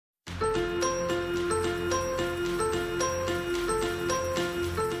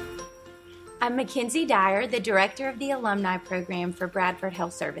I'm Mackenzie Dyer, the Director of the Alumni Program for Bradford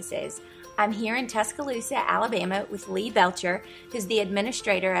Health Services. I'm here in Tuscaloosa, Alabama with Lee Belcher, who's the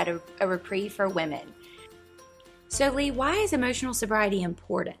administrator at a Reprieve for Women. So Lee, why is emotional sobriety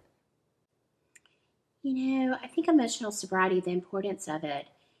important? I think emotional sobriety, the importance of it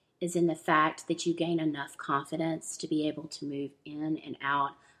is in the fact that you gain enough confidence to be able to move in and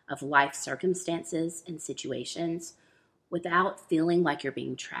out of life circumstances and situations without feeling like you're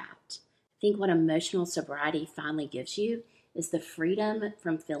being trapped. I think what emotional sobriety finally gives you is the freedom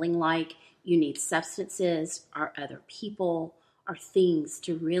from feeling like you need substances or other people or things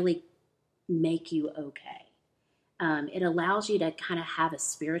to really make you okay. It allows you to kind of have a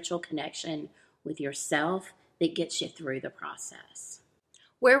spiritual connection with yourself that gets you through the process.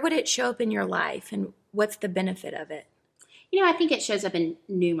 Where would it show up in your life, and what's the benefit of it? I think it shows up in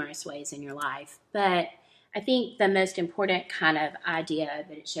numerous ways in your life, but I think the most important kind of idea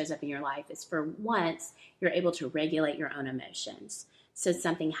that it shows up in your life is, for once, you're able to regulate your own emotions. So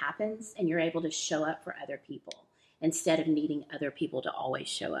something happens and you're able to show up for other people instead of needing other people to always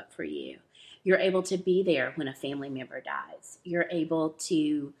show up for you. You're able to be there when a family member dies. You're able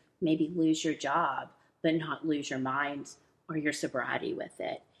to maybe lose your job, but not lose your mind or your sobriety with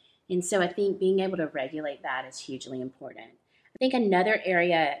it. And so I think being able to regulate that is hugely important. I think another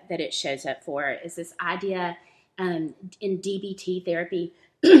area that it shows up for is this idea in DBT therapy,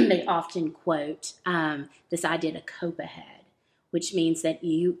 they often quote this idea to cope ahead, which means that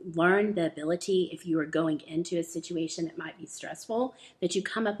you learn the ability, if you are going into a situation that might be stressful, that you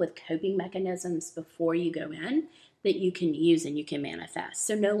come up with coping mechanisms before you go in that you can use and you can manifest.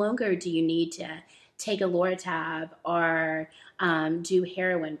 So no longer do you need to take a Loratab or do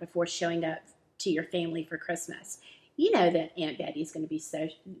heroin before showing up to your family for Christmas. You know that Aunt Betty's going to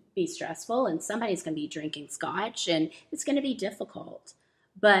be stressful, and somebody's going to be drinking scotch, and it's going to be difficult.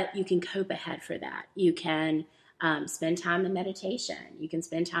 But you can cope ahead for that. You can spend time in meditation. You can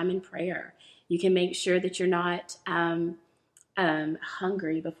spend time in prayer. You can make sure that you're not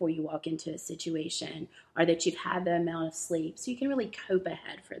hungry before you walk into a situation, or that you've had the amount of sleep. So you can really cope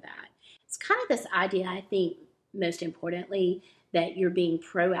ahead for that. It's kind of this idea, I think, most importantly, that you're being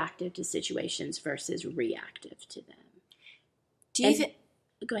proactive to situations versus reactive to them.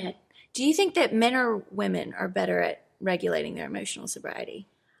 Go ahead. Do you think that men or women are better at regulating their emotional sobriety?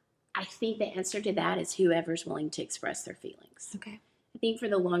 I think the answer to that is whoever's willing to express their feelings. Okay. I think for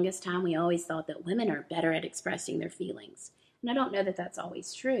the longest time, we always thought that women are better at expressing their feelings. And I don't know that that's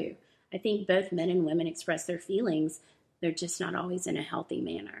always true. I think both men and women express their feelings. They're just not always in a healthy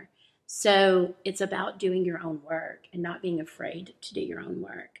manner. So it's about doing your own work and not being afraid to do your own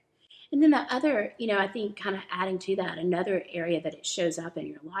work. And then the other, I think kind of adding to that, another area that it shows up in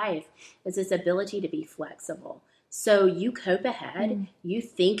your life is this ability to be flexible. So you cope ahead, you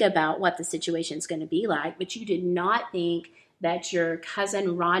think about what the situation is going to be like, but you did not think that your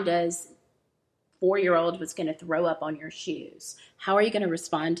cousin Rhonda's 4-year-old was going to throw up on your shoes. How are you going to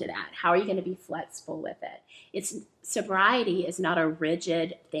respond to that? How are you going to be flexible with it? Sobriety is not a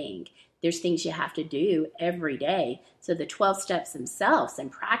rigid thing. There's things you have to do every day. So the 12 steps themselves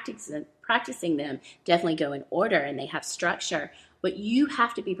and practicing them definitely go in order, and they have structure. But you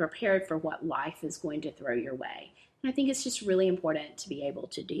have to be prepared for what life is going to throw your way. And I think it's just really important to be able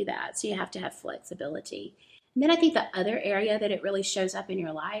to do that. So you have to have flexibility. And then I think the other area that it really shows up in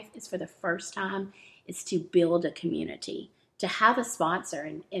your life is, for the first time, is to build a community, to have a sponsor.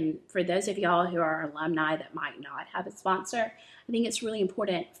 And for those of y'all who are alumni that might not have a sponsor, I think it's really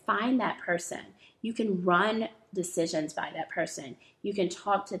important. Find that person. You can run decisions by that person. You can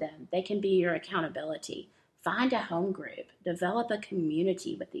talk to them. They can be your accountability. Find a home group. Develop a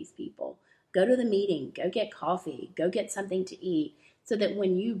community with these people. Go to the meeting. Go get coffee. Go get something to eat, so that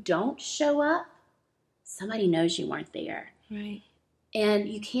when you don't show up, somebody knows you weren't there. Right. And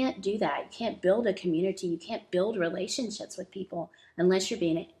you can't do that. You can't build a community. You can't build relationships with people unless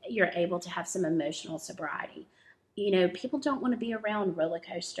you're able to have some emotional sobriety. People don't want to be around roller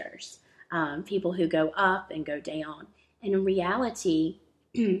coasters, people who go up and go down. And in reality,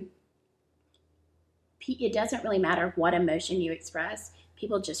 it doesn't really matter what emotion you express.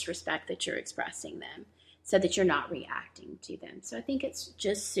 People just respect that you're expressing them, so that you're not reacting to them. So I think it's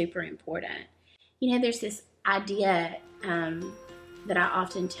just super important. There's this idea that I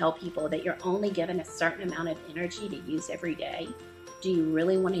often tell people, that you're only given a certain amount of energy to use every day. Do you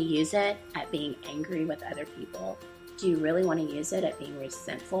really want to use it at being angry with other people? Do you really want to use it at being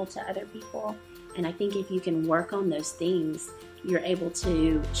resentful to other people? And I think if you can work on those things, you're able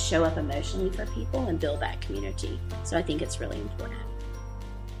to show up emotionally for people and build that community. So I think it's really important.